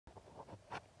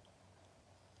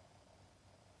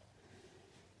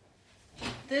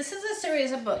This is a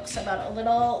series of books about a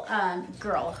little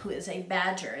girl who is a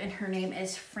badger, and her name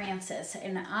is Frances.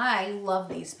 And I love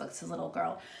these books as a little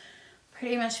girl,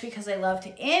 pretty much because I loved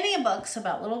any books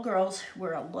about little girls who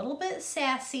were a little bit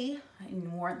sassy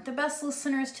and weren't the best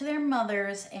listeners to their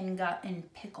mothers and got in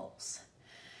pickles.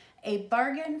 A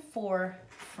Bargain for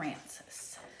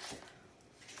Frances.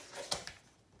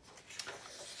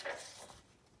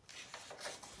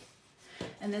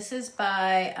 And this is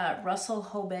by Russell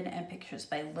Hoban and pictures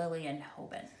by Lillian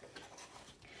Hoban.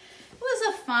 It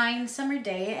was a fine summer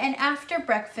day, and after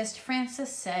breakfast, Frances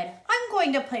said, "I'm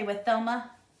going to play with Thelma."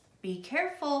 "Be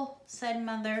careful," said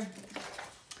Mother.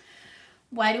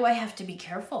 "Why do I have to be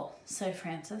careful?" said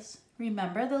Frances.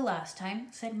 "Remember the last time?"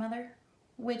 said Mother.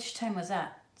 "Which time was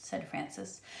that?" said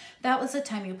Frances. "That was the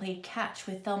time you played catch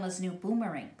with Thelma's new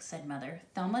boomerang," said Mother.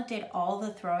 "Thelma did all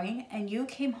the throwing, and you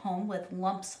came home with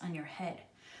lumps on your head."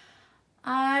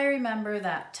 "I remember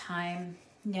that time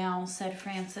now," said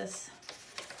Frances.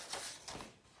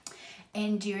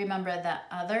 "And do you remember that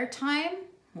other time?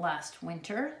 Last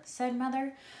winter," said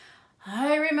Mother.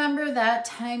 "I remember that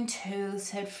time too,"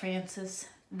 said Frances.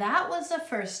 "That was the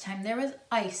first time there was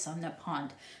ice on the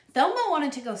pond. Thelma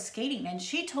wanted to go skating, and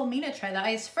she told me to try the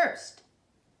ice first."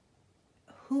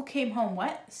 "Who came home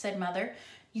wet?" said Mother.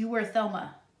 "You were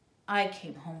Thelma." "I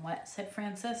came home wet," said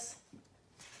Frances.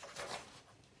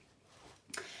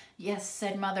 "Yes,"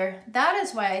 said Mother. "That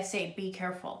is why I say be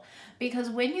careful,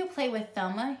 because when you play with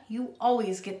Thelma, you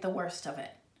always get the worst of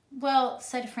it." "Well,"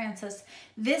 said Frances,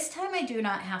 "this time I do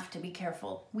not have to be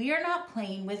careful. We are not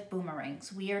playing with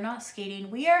boomerangs. We are not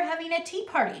skating. We are having a tea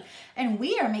party, and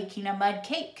we are making a mud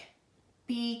cake."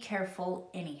 "Be careful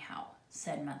anyhow,"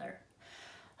 said Mother.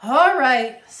 "All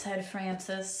right," said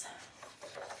Frances.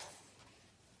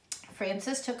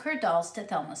 Frances took her dolls to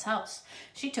Thelma's house.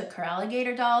 She took her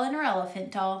alligator doll and her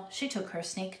elephant doll. She took her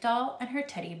snake doll and her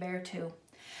teddy bear too.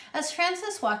 As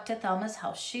Frances walked to Thelma's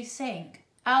house, she sang,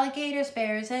 "Alligators,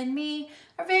 bears, and me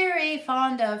are very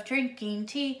fond of drinking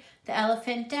tea. The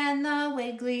elephant and the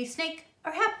wiggly snake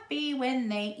are happy when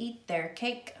they eat their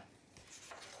cake."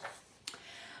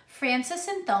 Frances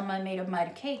and Thelma made a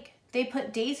mud cake. They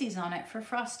put daisies on it for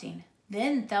frosting.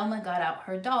 Then Thelma got out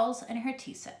her dolls and her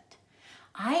tea set.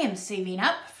 "I am saving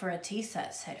up for a tea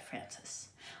set," said Frances.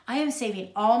 "I am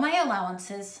saving all my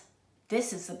allowances."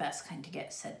 "This is the best kind to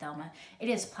get," said Thelma. "It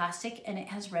is plastic and it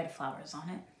has red flowers on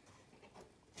it."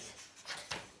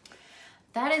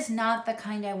 "That is not the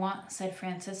kind I want," said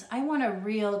Frances. "I want a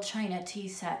real china tea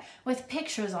set with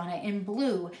pictures on it in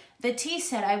blue. The tea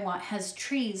set I want has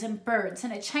trees and birds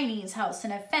and a Chinese house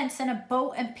and a fence and a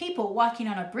boat and people walking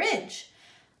on a bridge."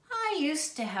 "I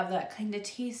used to have that kind of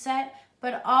tea set,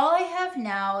 but all I have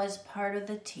now is part of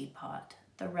the teapot.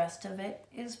 The rest of it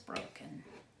is broken."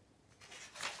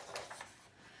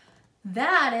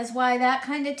 "That is why that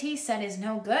kind of tea set is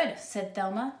no good," said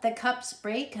Thelma. "The cups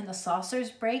break and the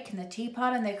saucers break and the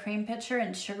teapot and the cream pitcher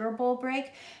and sugar bowl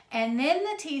break, and then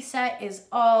the tea set is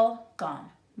all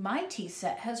gone. My tea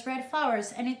set has red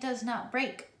flowers and it does not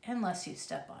break unless you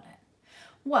step on it."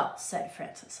 "Well," said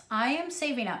Frances, "I am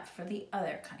saving up for the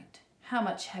other kind." "How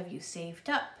much have you saved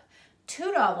up?"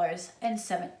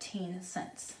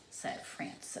 $2.17, said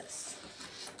Frances.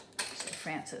 So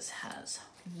Frances has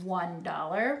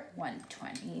 $1,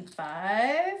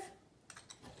 $1.25.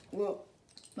 Whoa,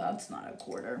 that's not a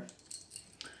quarter.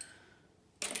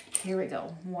 Here we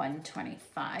go.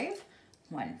 $1.25,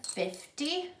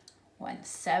 $1.50,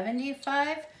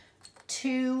 $1.75,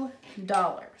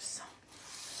 $2,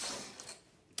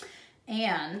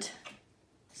 and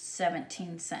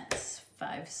 17 cents.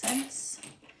 5 cents.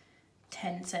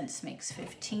 10 cents makes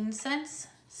 15 cents,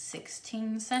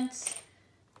 16 cents,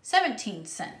 17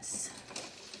 cents,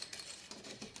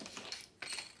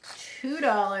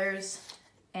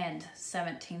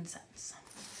 $2.17.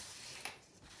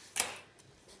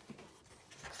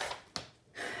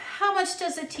 How much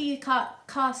does a tea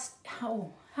cost?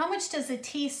 How much does a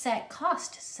tea set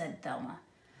cost? Said Thelma.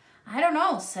 "I don't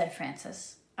know," said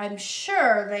Frances. "I'm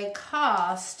sure they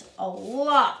cost a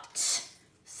lot,"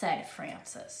 said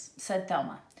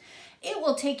Thelma. "It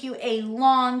will take you a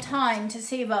long time to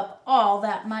save up all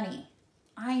that money."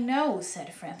 "I know,"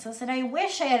 said Frances, "and I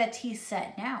wish I had a tea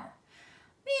set now."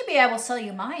 "Maybe I will sell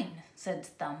you mine," said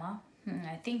Thelma.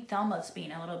 I think Thelma's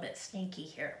being a little bit sneaky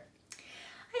here.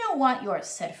 "I don't want yours,"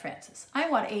 said Frances. "I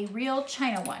want a real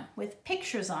china one with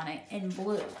pictures on it in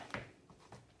blue."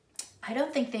 "I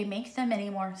don't think they make them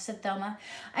anymore," said Thelma.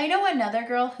 "I know another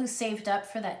girl who saved up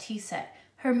for that tea set.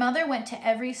 Her mother went to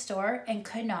every store and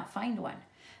could not find one.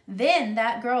 Then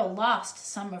that girl lost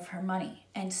some of her money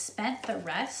and spent the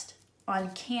rest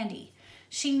on candy.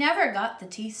 She never got the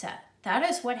tea set. That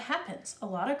is what happens. A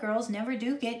lot of girls never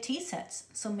do get tea sets,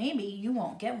 so maybe you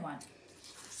won't get one.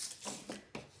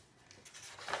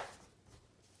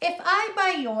 If I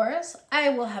buy yours, I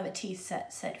will have a tea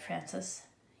set, said Frances.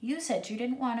 You said you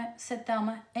didn't want it, said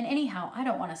Thelma, and anyhow, I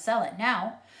don't want to sell it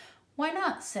now. Why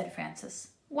not, said Frances.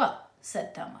 Well,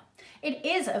 said Thelma, it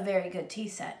is a very good tea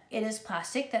set. It is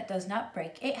plastic that does not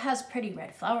break. It has pretty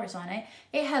red flowers on it.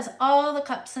 It has all the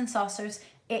cups and saucers.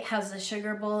 It has the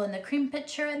sugar bowl and the cream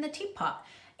pitcher and the teapot.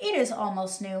 It is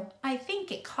almost new. I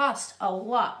think it cost a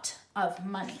lot of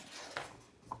money.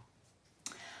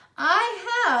 I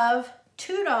have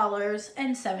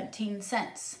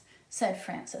 $2.17, said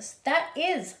Frances. That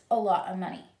is a lot of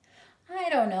money. I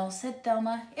don't know, said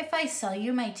Thelma. If I sell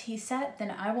you my tea set,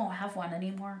 then I won't have one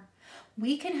anymore.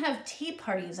 We can have tea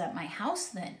parties at my house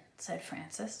then, said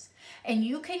Frances, and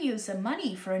you can use the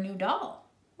money for a new doll.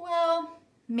 Well,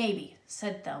 maybe,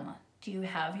 said Thelma. Do you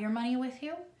have your money with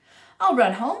you? I'll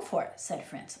run home for it, said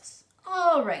Frances.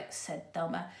 All right, said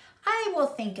Thelma. I will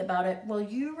think about it. Will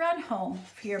you run home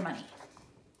for your money?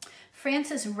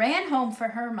 Frances ran home for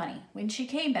her money. When she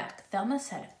came back, Thelma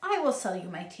said, I will sell you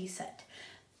my tea set.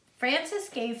 Frances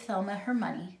gave Thelma her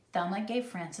money. Thelma gave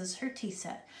Frances her tea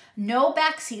set. No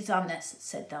backsies on this,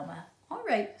 said Thelma. All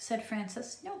right, said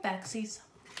Frances. No backsies.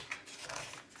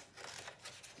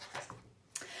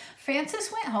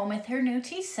 Frances went home with her new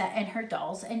tea set and her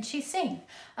dolls, and she sang,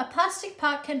 A plastic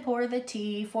pot can pour the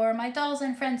tea for my dolls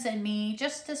and friends and me,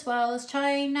 just as well as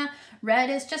china.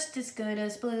 Red is just as good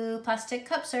as blue. Plastic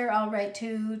cups are all right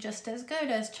too, just as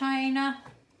good as china.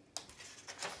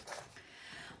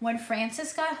 When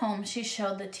Frances got home, she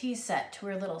showed the tea set to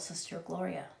her little sister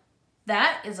Gloria.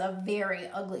 That is a very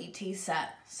ugly tea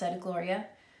set, said Gloria.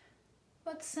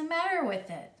 What's the matter with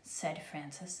it? Said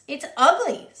Frances. It's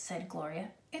ugly, said Gloria.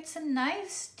 It's a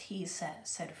nice tea set,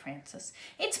 said Frances.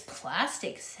 It's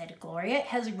plastic, said Gloria. It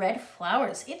has red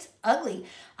flowers. It's ugly.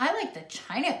 I like the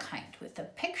china kind with the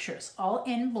pictures all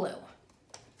in blue.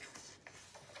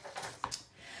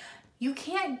 You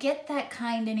can't get that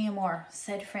kind anymore,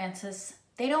 said Frances.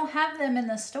 They don't have them in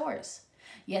the stores.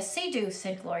 Yes, they do,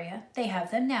 said Gloria. They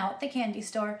have them now at the candy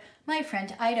store. My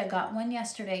friend Ida got one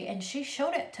yesterday, and she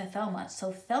showed it to Thelma,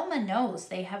 so Thelma knows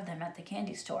they have them at the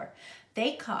candy store.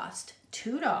 They cost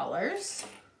 $2.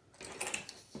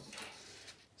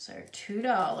 So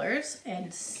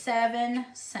 $2.07,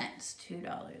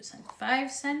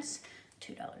 $2.05,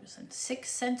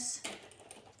 $2.06,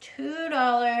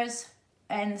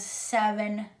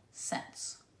 $2.07.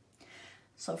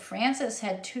 So Frances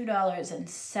had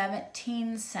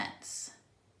 $2.17,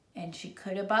 and she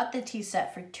could have bought the tea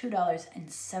set for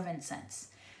 $2.07.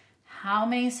 How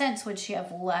many cents would she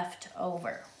have left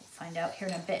over? We'll find out here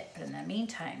in a bit, but in the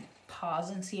meantime,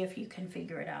 pause and see if you can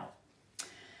figure it out.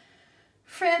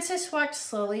 Frances walked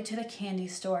slowly to the candy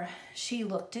store. She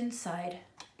looked inside,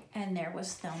 and there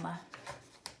was Thelma.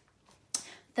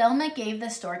 Thelma gave the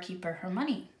storekeeper her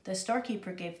money. The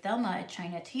storekeeper gave Thelma a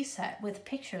china tea set with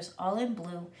pictures all in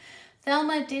blue.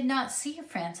 Thelma did not see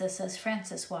Frances as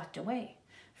Frances walked away.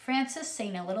 Frances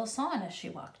sang a little song as she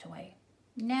walked away.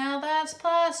 Now that's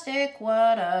plastic,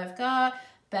 what I've got.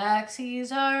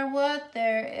 Backsies are what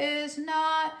there is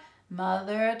not.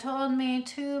 Mother told me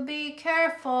to be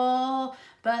careful,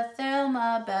 but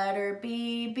Thelma better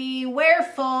be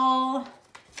bewareful.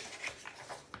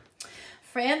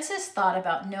 Frances thought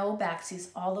about no backsies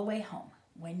all the way home.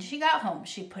 When she got home,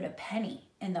 she put a penny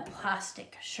in the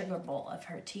plastic sugar bowl of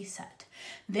her tea set.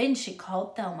 Then she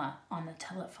called Thelma on the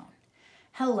telephone.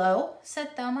 Hello,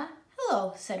 said Thelma.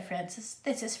 Hello, said Frances.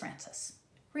 This is Frances.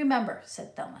 Remember,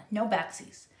 said Thelma, no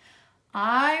backsies.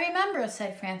 I remember,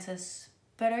 said Frances.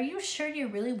 But are you sure you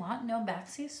really want no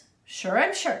backsies? Sure,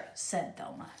 I'm sure, said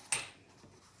Thelma.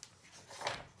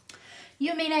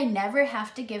 You mean I never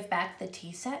have to give back the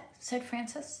tea set? Said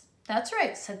Frances. That's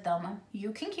right, said Thelma.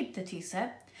 You can keep the tea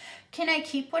set. Can I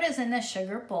keep what is in the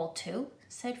sugar bowl too?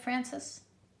 Said Frances.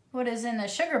 What is in the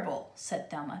sugar bowl? Said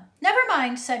Thelma. Never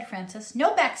mind, said Frances.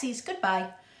 No backsies,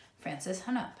 goodbye. Frances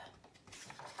hung up.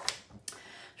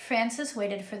 Frances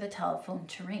waited for the telephone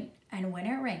to ring, and when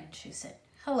it rang, she said,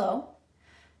 Hello?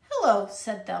 Hello,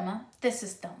 said Thelma. This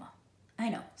is Thelma. I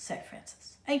know, said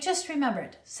Frances. I just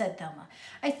remembered, said Thelma.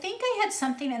 I think I had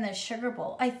something in the sugar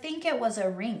bowl. I think it was a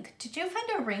ring. Did you find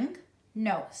a ring?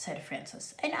 No, said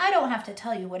Frances. And I don't have to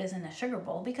tell you what is in the sugar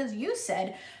bowl because you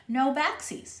said no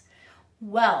backsies.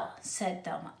 Well, said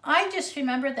Thelma, I just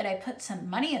remembered that I put some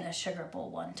money in the sugar bowl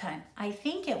one time. I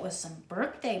think it was some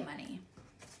birthday money.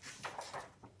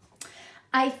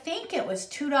 I think it was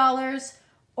 $2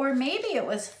 or maybe it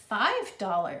was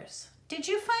 $5. Did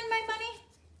you find my money?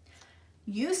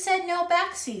 You said no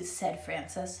backsies, said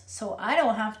Frances, so I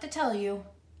don't have to tell you.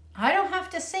 I don't have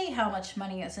to say how much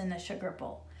money is in the sugar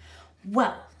bowl.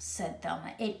 Well, said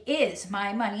Thelma, it is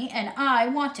my money and I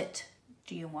want it.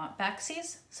 Do you want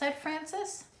backsies? Said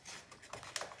Frances.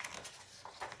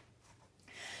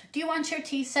 Do you want your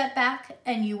tea set back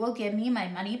and you will give me my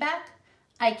money back?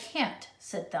 I can't,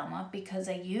 said Thelma, because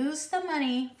I used the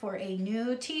money for a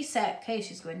new tea set. Okay,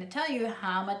 she's going to tell you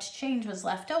how much change was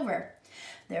left over.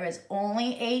 There is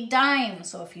only a dime,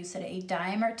 so if you said a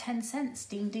dime or 10 cents,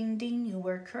 ding, ding, ding, you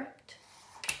were correct.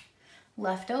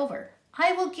 Left over.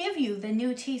 I will give you the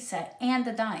new tea set and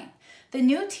the dime. The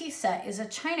new tea set is a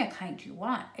china kind you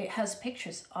want. It has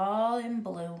pictures all in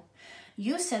blue.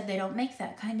 You said they don't make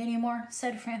that kind anymore,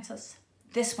 said Frances.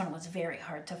 This one was very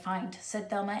hard to find, said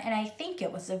Thelma, and I think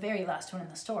it was the very last one in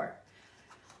the store.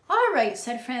 All right,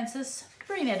 said Frances,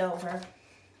 bring it over.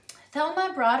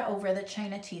 Thelma brought over the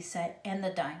china tea set and the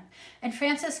dime, and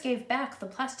Frances gave back the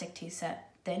plastic tea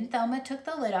set. Then Thelma took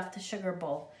the lid off the sugar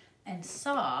bowl and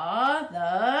saw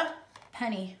the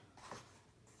penny.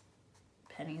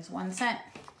 Penny's 1 cent.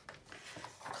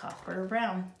 Copper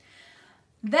brown.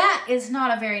 That is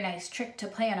not a very nice trick to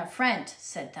play on a friend,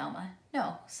 said Thelma.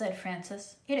 No, said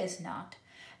Frances, it is not.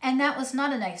 And that was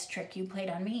not a nice trick you played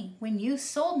on me when you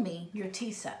sold me your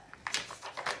tea set.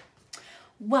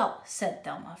 Well, said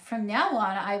Thelma, from now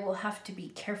on I will have to be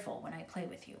careful when I play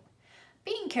with you.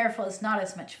 Being careful is not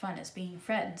as much fun as being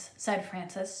friends, said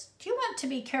Frances. Do you want to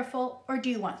be careful or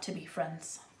do you want to be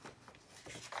friends?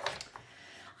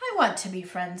 I want to be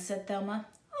friends, said Thelma.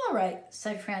 All right,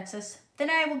 said Frances. Then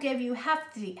I will give you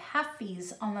half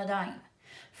fees on the dime.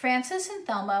 Frances and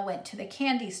Thelma went to the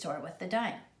candy store with the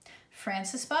dime.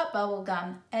 Frances bought bubble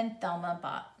gum and Thelma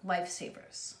bought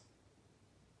Lifesavers.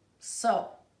 So,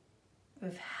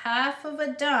 with half of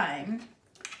a dime,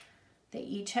 they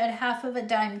each had half of a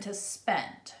dime to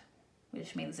spend,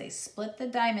 which means they split the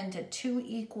dime into 2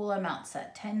 equal amounts,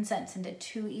 that 10 cents into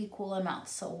 2 equal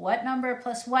amounts. So what number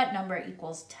plus what number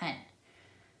equals 10?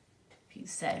 If you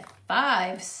said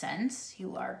 5 cents,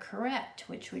 you are correct,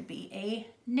 which would be a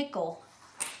nickel.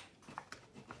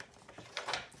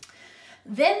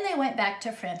 Then they went back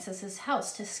to Frances's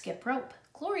house to skip rope.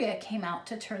 Gloria came out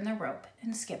to turn the rope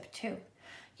and skip too.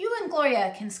 You and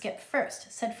Gloria can skip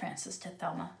first, said Frances to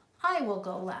Thelma. I will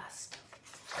go last.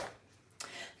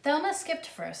 Thelma skipped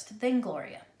first, then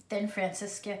Gloria. Then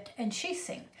Frances skipped, and she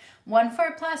sang. 1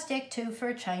 for plastic, 2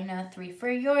 for china, 3 for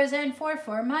yours, and 4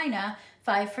 for mine.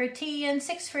 5 for tea, and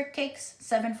 6 for cakes.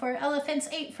 7 for elephants,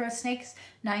 8 for snakes.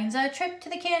 9's a trip to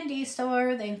the candy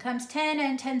store. Then comes 10,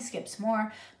 and 10 skips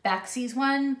more. Backsies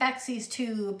 1, backsies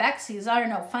 2. Backsies are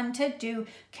no fun to do.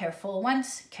 Careful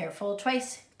once, careful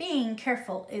twice. Being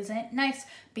careful isn't nice.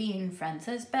 Being friends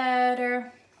is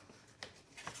better.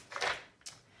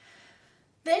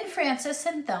 Then Frances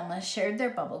and Thelma shared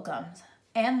their bubble gums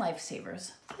and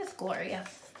Lifesavers with Gloria.